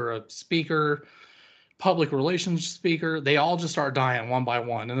activist or a speaker, public relations speaker, they all just start dying one by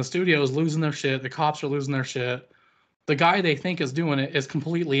one. And the studio is losing their shit. The cops are losing their shit. The guy they think is doing it is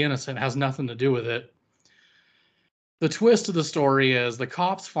completely innocent, has nothing to do with it. The twist of the story is the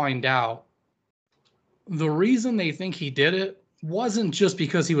cops find out the reason they think he did it wasn't just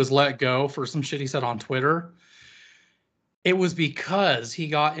because he was let go for some shit he said on Twitter. It was because he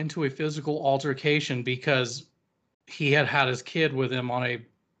got into a physical altercation because he had his kid with him on a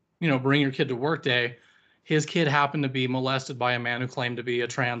bring your kid to work day. His kid happened to be molested by a man who claimed to be a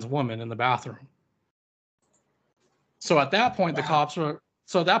trans woman in the bathroom. So at that point, the cops were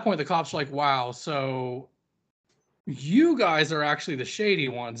like, wow, so you guys are actually the shady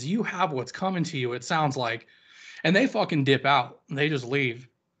ones. You have what's coming to you, it sounds like. And they fucking dip out. They just leave.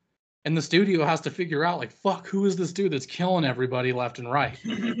 And the studio has to figure out, like, fuck, who is this dude that's killing everybody left and right?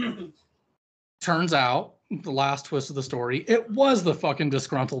 Turns out, the last twist of the story, it was the fucking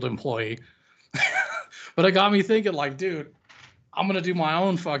disgruntled employee. But it got me thinking, like, dude, I'm going to do my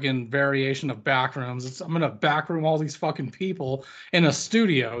own fucking variation of backrooms. I'm going to backroom all these fucking people in a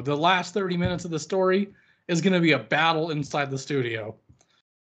studio. The last 30 minutes of the story is going to be a battle inside the studio.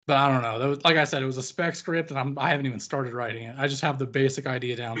 But I don't know. That was, like I said, it was a spec script, and I haven't even started writing it. I just have the basic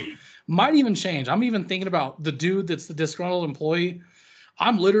idea down. Might even change. I'm even thinking about the dude that's the disgruntled employee.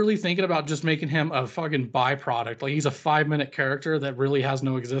 I'm literally thinking about just making him a fucking byproduct. Like, he's a 5-minute character that really has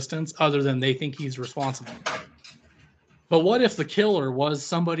no existence other than they think he's responsible. But what if the killer was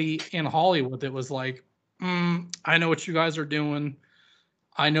somebody in Hollywood that was like, I know what you guys are doing.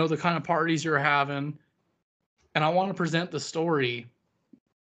 I know the kind of parties you're having. And I want to present the story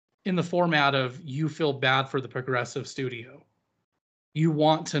in the format of you feel bad for the progressive studio. You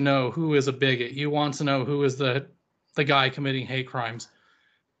want to know who is a bigot. You want to know who is the guy committing hate crimes.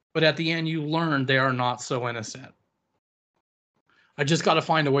 But at the end, you learn they are not so innocent. I just got to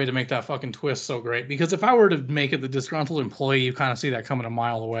find a way to make that fucking twist so great. Because if I were to make it the disgruntled employee, you kind of see that coming a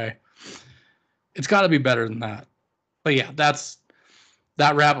mile away. It's got to be better than that. But yeah,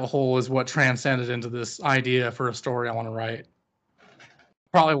 that rabbit hole is what transcended into this idea for a story I want to write.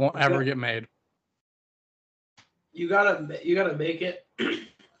 Probably won't ever get made. You gotta make it,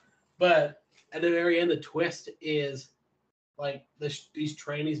 but at the very end, the twist is like these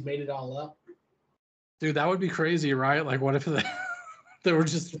trainees made it all up. Dude, that would be crazy, right? Like, what if they were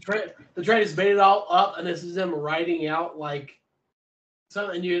just the trainees made it all up, and this is them writing out like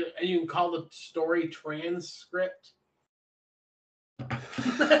something, and you can call the story transcript.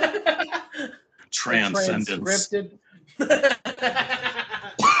 Transcendence.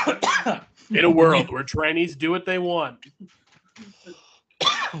 In a world where trainees do what they want.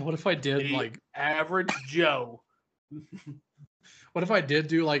 What if I did the like average Joe? What if I did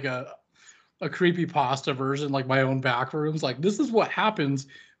do like a creepypasta version, like my own backrooms? Like, this is what happens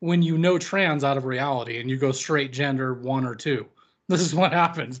when you know trans out of reality and you go straight gender 1 or 2. This is what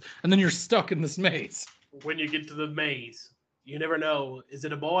happens. And then you're stuck in this maze. When you get to the maze, you never know. Is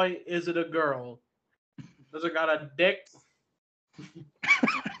it a boy? Is it a girl? Does it got a dick?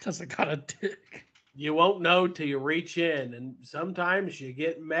 Does it got a dick? You won't know till you reach in, and sometimes you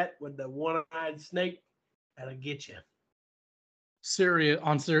get met with the one-eyed snake that'll get you. A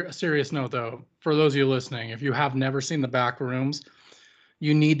serious note, though, for those of you listening, if you have never seen the Backrooms,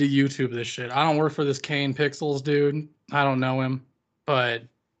 you need to YouTube this shit. I don't work for this Kane Pixels dude. I don't know him, but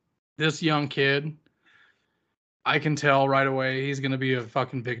this young kid, I can tell right away he's going to be a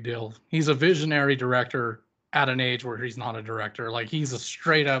fucking big deal. He's a visionary director at an age where he's not a director. Like, he's a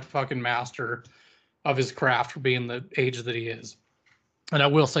straight up fucking master of his craft for being the age that he is. And I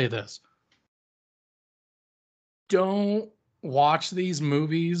will say this. Don't watch these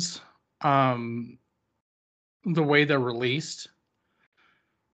movies the way they're released.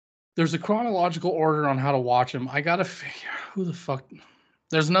 There's a chronological order on how to watch them. I got to figure out who the fuck.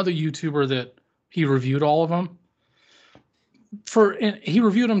 There's another YouTuber that he reviewed all of them. He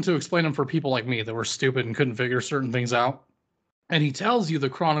reviewed them to explain them for people like me that were stupid and couldn't figure certain things out. And he tells you the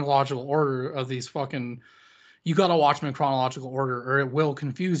chronological order of these fucking. You got to watch them in chronological order or it will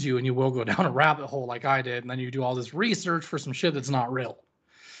confuse you and you will go down a rabbit hole like I did. And then you do all this research for some shit that's not real.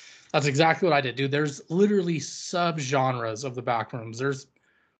 That's exactly what I did, dude. There's literally sub-genres of the Backrooms.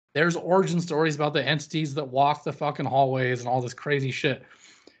 There's origin stories about the entities that walk the fucking hallways and all this crazy shit.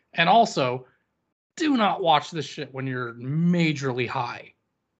 And also, do not watch this shit when you're majorly high.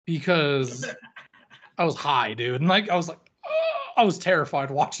 Because I was high, dude. And like, I was like, oh, I was terrified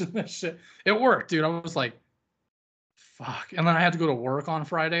watching this shit. It worked, dude. I was like, fuck. And then I had to go to work on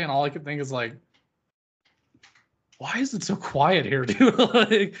Friday, and all I could think is like, why is it so quiet here, dude?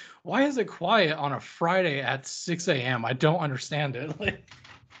 Like, why is it quiet on a Friday at 6 a.m.? I don't understand it. Like,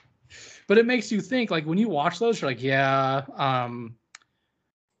 but it makes you think, like, when you watch those, you're like, yeah,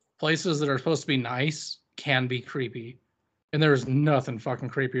 places that are supposed to be nice can be creepy. And there's nothing fucking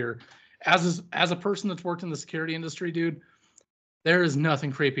creepier. As a person that's worked in the security industry, dude, there is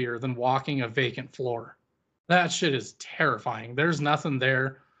nothing creepier than walking a vacant floor. That shit is terrifying. There's nothing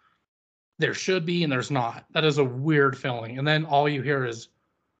there. There should be, and there's not. That is a weird feeling. And then all you hear is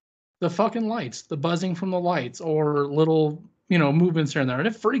the fucking lights, the buzzing from the lights, or little movements here and there, and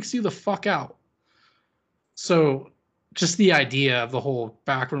it freaks you the fuck out. So just the idea of the whole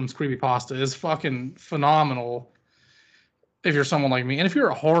backrooms creepypasta is fucking phenomenal if you're someone like me. And if you're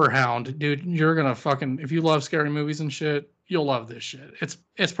a horror hound, dude, you're gonna fucking, if you love scary movies and shit, you'll love this shit.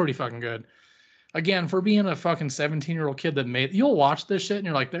 It's pretty fucking good. Again, for being a fucking 17-year-old kid you'll watch this shit and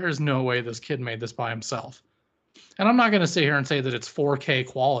you're like, there is no way this kid made this by himself. And I'm not gonna sit here and say that it's 4K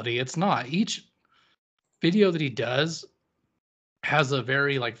quality. It's not. Each video that he does has a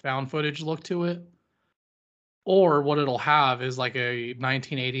very like found footage look to it. Or what it'll have is like a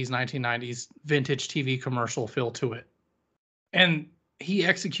 1980s, 1990s vintage TV commercial feel to it. And he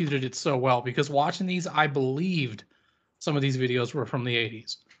executed it so well because watching these, I believed some of these videos were from the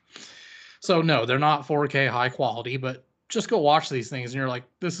 80s. So no, they're not 4K high quality, but just go watch these things and you're like,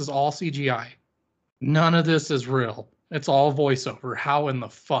 this is all CGI. None of this is real. It's all voiceover. How in the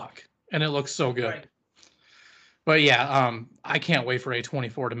fuck? And it looks so good. Right. But yeah, I can't wait for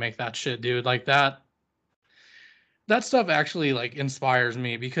A24 to make that shit, dude. Like that stuff actually like inspires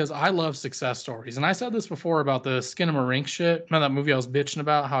me because I love success stories. And I said this before about the Skinamarink shit. Remember that movie I was bitching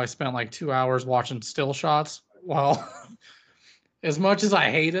about? How I spent like 2 hours watching still shots? Well, as much as I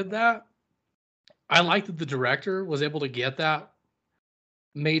hated that, I liked that the director was able to get that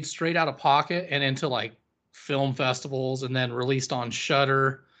made straight out of pocket and into like film festivals and then released on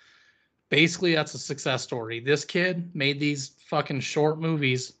Shudder. Basically, that's a success story. This kid made these fucking short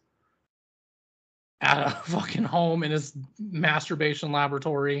movies at a fucking home in his masturbation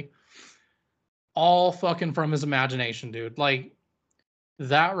laboratory, all fucking from his imagination, dude. Like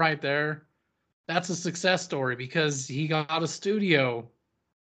that right there, that's a success story because he got a studio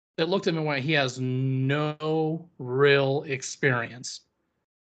that looked at him and went, he has no real experience.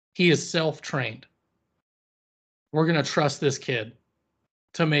 He is self-trained. We're going to trust this kid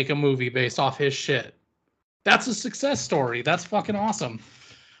to make a movie based off his shit. That's a success story. That's fucking awesome.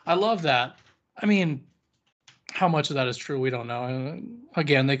 I love that. I mean, how much of that is true, we don't know. And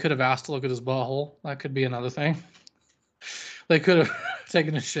again, they could have asked to look at his butthole. That could be another thing. They could have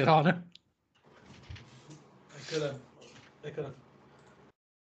taken a shit on him. They could have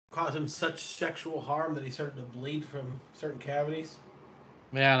caused him such sexual harm that he started to bleed from certain cavities.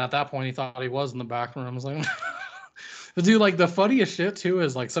 Yeah, and at that point, he thought he was in the back room. I was like, but dude, like the funniest shit too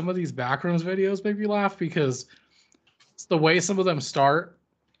is like some of these backrooms videos make me laugh because it's the way some of them start.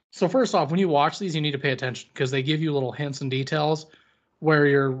 So first off, when you watch these, you need to pay attention because they give you little hints and details where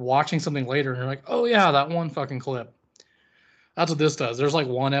you're watching something later and you're like, oh yeah, that one fucking clip. That's what this does. There's like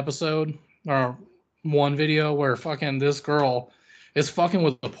one episode or one video where fucking this girl is fucking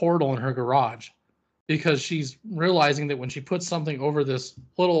with a portal in her garage because she's realizing that when she puts something over this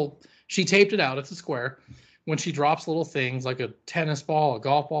she taped it out, it's a square. When she drops little things like a tennis ball, a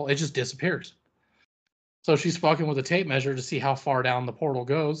golf ball, it just disappears. So she's fucking with a tape measure to see how far down the portal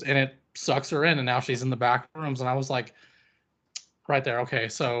goes, and it sucks her in, and now she's in the back rooms. And I was like, right there, okay,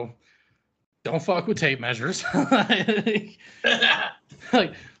 so don't fuck with tape measures. Like,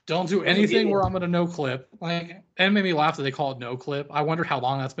 don't do anything where I'm gonna no clip. Like, and it made me laugh that they call it no clip. I wonder how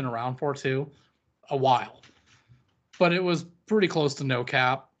long that's been around for too. A while, but it was pretty close to no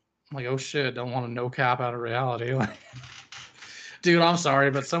cap. I'm like, oh shit, don't want to no cap out of reality. Like, dude, I'm sorry,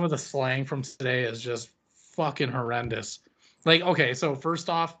 but some of the slang from today is just fucking horrendous. Like, okay, so first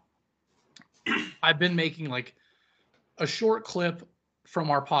off, I've been making like a short clip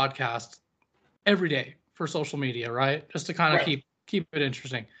from our podcast every day for social media, right? Just to kind of keep it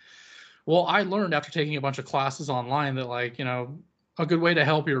interesting. Well, I learned after taking a bunch of classes online that like, a good way to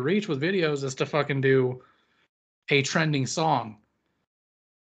help your reach with videos is to fucking do a trending song.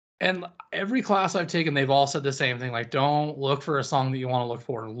 And every class I've taken, they've all said the same thing. Like, don't look for a song that you want to look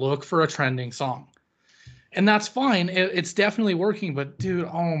for. Look for a trending song. And that's fine. It's definitely working. But, dude,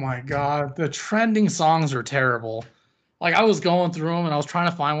 oh, my God. The trending songs are terrible. Like, I was going through them, and I was trying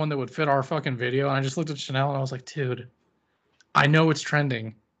to find one that would fit our fucking video. And I just looked at Chanel, and I was like, dude, I know it's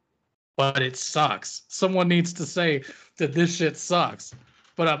trending, but it sucks. Someone needs to say that this shit sucks.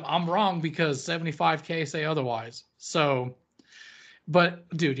 But I'm wrong because 75K say otherwise. So... But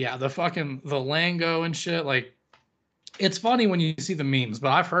dude, yeah, the lingo and shit, like it's funny when you see the memes,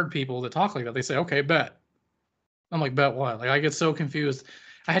 but I've heard people that talk like that. They say, okay, bet. I'm like, bet what? Like I get so confused.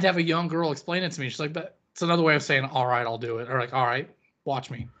 I had to have a young girl explain it to me. She's like, bet. It's another way of saying, all right, I'll do it. Or like, all right, watch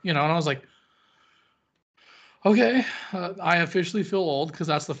me. And I was like, okay, I officially feel old because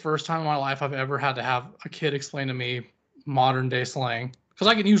that's the first time in my life I've ever had to have a kid explain to me modern day slang. Because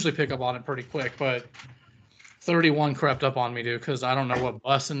I can usually pick up on it pretty quick, but 31 crept up on me, dude, because I don't know what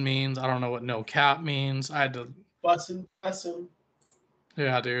bussin' means. I don't know what no cap means. I had to... Bussin'.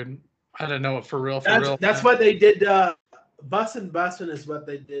 Yeah, dude. I didn't know it for real. That's why they did Bussin' is what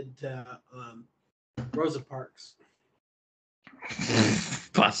they did to Rosa Parks.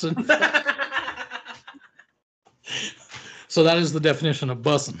 Bussin'. So that is the definition of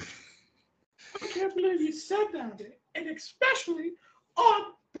bussin'. I can't believe you said that, and especially on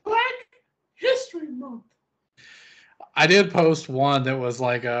Black History Month. I did post one that was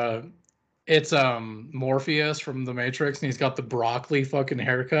like it's Morpheus from The Matrix, and he's got the broccoli fucking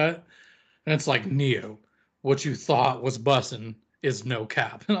haircut, and it's like, Neo, what you thought was bussin' is no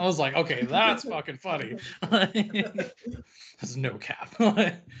cap. And I was like, okay, that's fucking funny. That's no cap.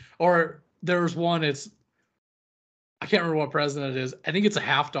 Or there's one, I can't remember what president it is. I think it's a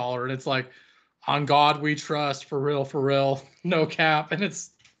 $50, and it's like, on God we trust, for real, no cap. And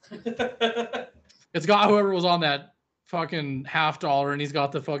it's got whoever was on that fucking $50, and he's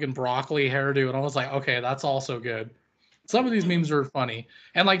got the fucking broccoli hairdo, and I was like, okay, that's also good. Some of these memes are funny.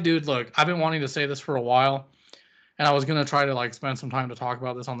 And like, dude, look, I've been wanting to say this for a while, and I was gonna try to like spend some time to talk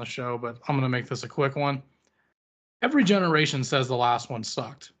about this on the show, but I'm gonna make this a quick one. Every generation says the last one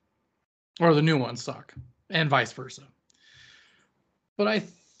sucked, or the new ones suck, and vice versa. But I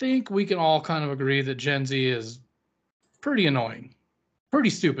think we can all kind of agree that Gen Z is pretty annoying, pretty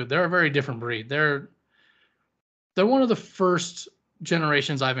stupid. They're a very different breed. They're one of the first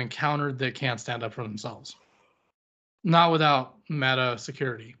generations I've encountered that can't stand up for themselves. Not without meta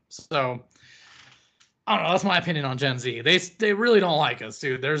security. So I don't know. That's my opinion on Gen Z. They really don't like us,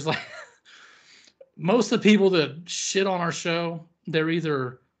 dude. There's like most of the people that shit on our show, they're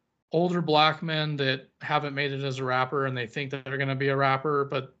either older black men that haven't made it as a rapper and they think that they're going to be a rapper,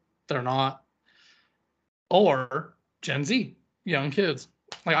 but they're not, or Gen Z, young kids.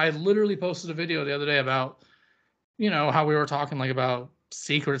 Like, I literally posted a video the other day about, how we were talking like about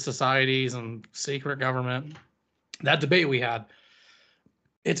secret societies and secret government, that debate we had.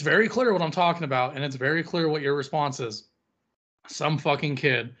 It's very clear what I'm talking about, and it's very clear what your response is. Some fucking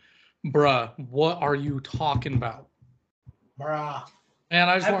kid, bruh, what are you talking about? Bruh. And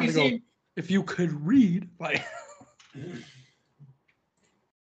I just wanted to go, if you could read, like.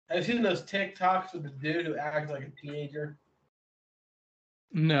 Have you seen those TikToks with the dude who acts like a teenager?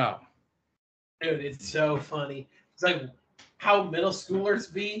 No. Dude, it's so funny. It's like how middle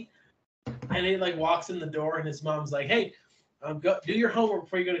schoolers be. And he like walks in the door and his mom's like, hey, go do your homework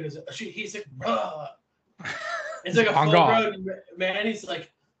before you go to this. He's like, bruh. It's like a full road man. He's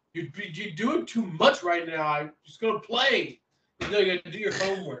like, you're doing too much right now. I'm just gonna play. You gotta do your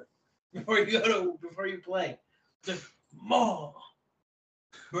homework before you play. It's like, Mom,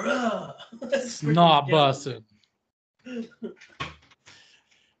 bruh. It's not busting.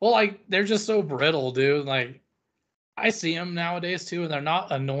 Well, like, they're just so brittle, dude. Like, I see them nowadays too, and they're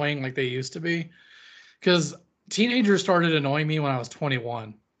not annoying like they used to be. Because teenagers started annoying me when I was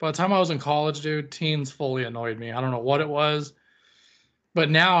 21. By the time I was in college, dude, teens fully annoyed me. I don't know what it was.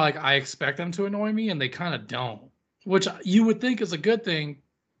 But now, like, I expect them to annoy me, and they kind of don't. Which you would think is a good thing,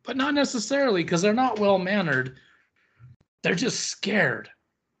 but not necessarily, because they're not well-mannered. They're just scared.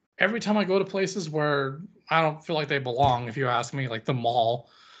 Every time I go to places where I don't feel like they belong, if you ask me, like the mall.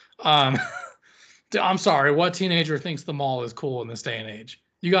 I'm sorry, what teenager thinks the mall is cool in this day and age?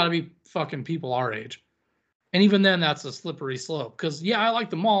 You got to be fucking people our age. And even then, that's a slippery slope. Because, yeah, I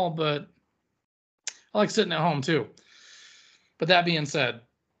like the mall, but I like sitting at home, too. But that being said,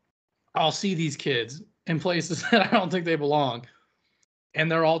 I'll see these kids in places that I don't think they belong. And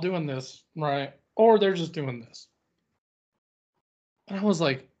they're all doing this, right? Or they're just doing this. And I was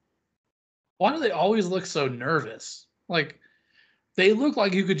like, why do they always look so nervous? Like, they look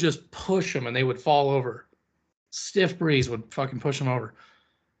like you could just push them and they would fall over. Stiff breeze would fucking push them over.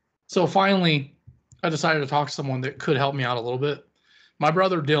 So finally, I decided to talk to someone that could help me out a little bit. My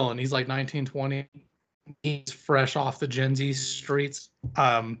brother Dylan, he's like 19, 20. He's fresh off the Gen Z streets.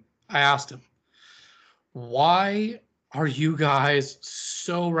 I asked him, why are you guys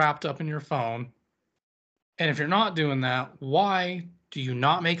so wrapped up in your phone? And if you're not doing that, why do you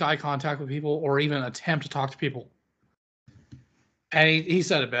not make eye contact with people or even attempt to talk to people? And he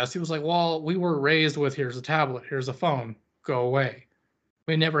said it best. He was like, well, we were raised with, here's a tablet, here's a phone, go away.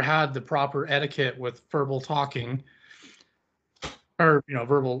 We never had the proper etiquette with verbal talking or,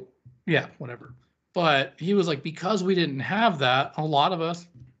 verbal, yeah, whatever. But he was like, because we didn't have that, a lot of us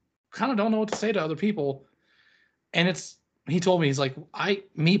kind of don't know what to say to other people. And he told me, he's like,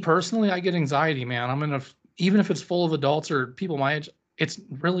 me personally, I get anxiety, man. Even if it's full of adults or people my age, it's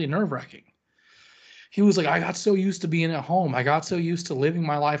really nerve-wracking. He was like, I got so used to being at home. I got so used to living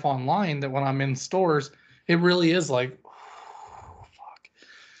my life online that when I'm in stores, it really is like, oh, fuck.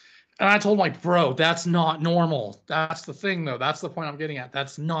 And I told him, like, bro, that's not normal. That's the thing, though. That's the point I'm getting at.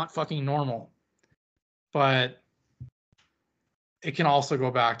 That's not fucking normal. But it can also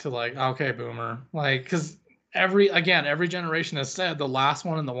go back to like, okay, boomer, like, because every generation has said the last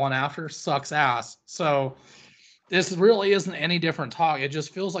one and the one after sucks ass. So this really isn't any different talk. It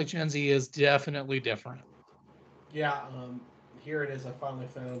just feels like Gen Z is definitely different. Yeah, here it is. I finally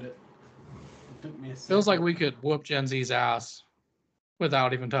found it. It took me a second. Feels like we could whoop Gen Z's ass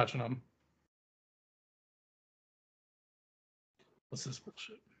without even touching them. What's this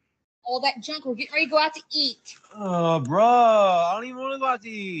bullshit? All that junk. We're getting ready to go out to eat. Bro, I don't even want to go out to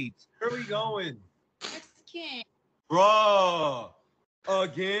eat. Where are we going? Mexican. Bro,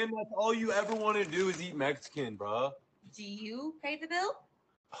 again, that's all you ever want to do is eat Mexican, bro. Do you pay the bill?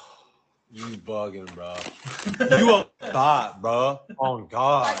 You bugging, bro. You a thought, bro. On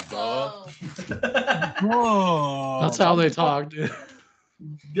God, bro. Bro. That's how they talk, dude.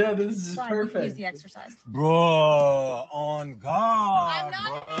 Yeah, this is Fine, perfect. use the exercise. Bro, on God, I'm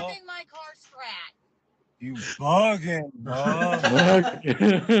not bro. having my car scratched. You bugging, bro.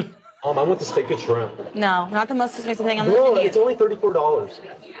 I want the steak and shrimp. No, not the most expensive thing on the Bro, menu. it's only $34.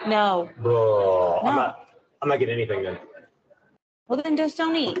 No. Bro, No. I'm not getting anything then. Well, then just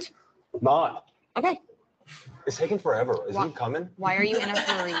don't eat. Not. Okay. It's taking forever. Is he coming? Why are you in a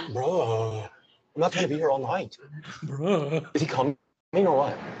hurry? Bro, I'm not trying to be here all night. Bruh. Is he coming or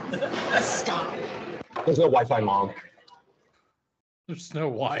what? Stop. There's no Wi-Fi, Mom. There's no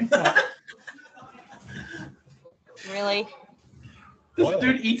Wi-Fi. Really? This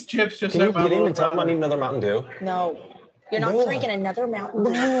dude eats chips just Can you like get in and tell him I need another Mountain Dew? No. You're not Bro. drinking another Mountain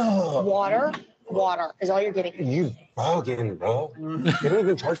Dew. Bro. Water is all you're getting. You bugging, bro. They don't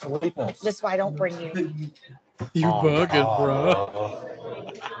even charge for late nights. That's why I don't bring you. You bugging, bro.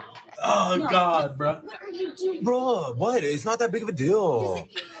 Oh, No. God, bro. What are you doing? Bro, what? It's not that big of a deal.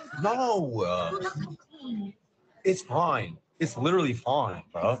 No. It's fine. It's literally fine,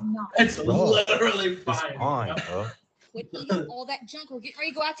 bro. It's Bro. literally It's fine. fine, bro. Quit eating all that junk. We're getting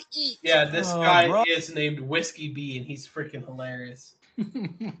ready to go out to eat. Yeah, this Oh, guy bro. is named Whiskey B, and he's freaking hilarious.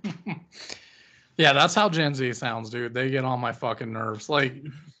 Yeah, that's how Gen Z sounds, dude. They get on my fucking nerves. Like,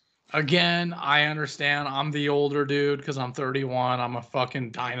 again, I understand I'm the older dude because I'm 31. I'm a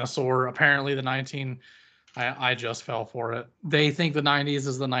fucking dinosaur. Apparently, I just fell for it. They think the 90s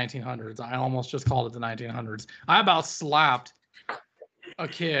is the 1900s. I almost just called it the 1900s. I about slapped a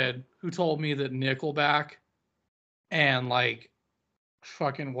kid who told me that Nickelback and like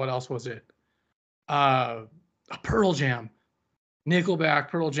fucking what else was it? Pearl Jam. Nickelback,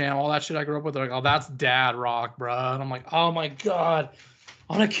 Pearl Jam, all that shit I grew up with. They're like, oh, that's dad rock, bro. And I'm like, oh my God,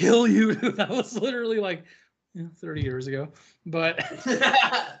 I want to kill you. That was literally like 30 years ago. But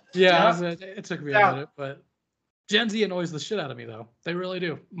yeah, it took me a minute. But Gen Z annoys the shit out of me, though. They really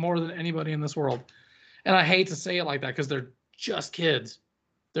do, more than anybody in this world. And I hate to say it like that because they're just kids.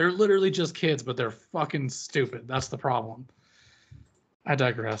 They're literally just kids, but they're fucking stupid. That's the problem. I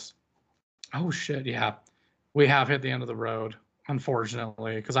digress. Oh, shit, yeah. We have hit the end of the road.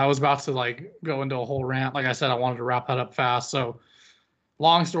 Unfortunately, because I was about to like go into a whole rant. Like I said, I wanted to wrap that up fast. So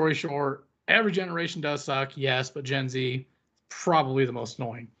long story short, every generation does suck, yes, but Gen Z, probably the most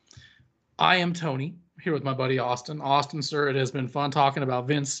annoying. I am Tony, here with my buddy Austin. Austin, sir, it has been fun talking about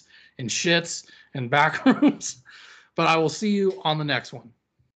Vince and shits and backrooms, but I will see you on the next one.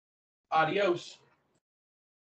 Adios.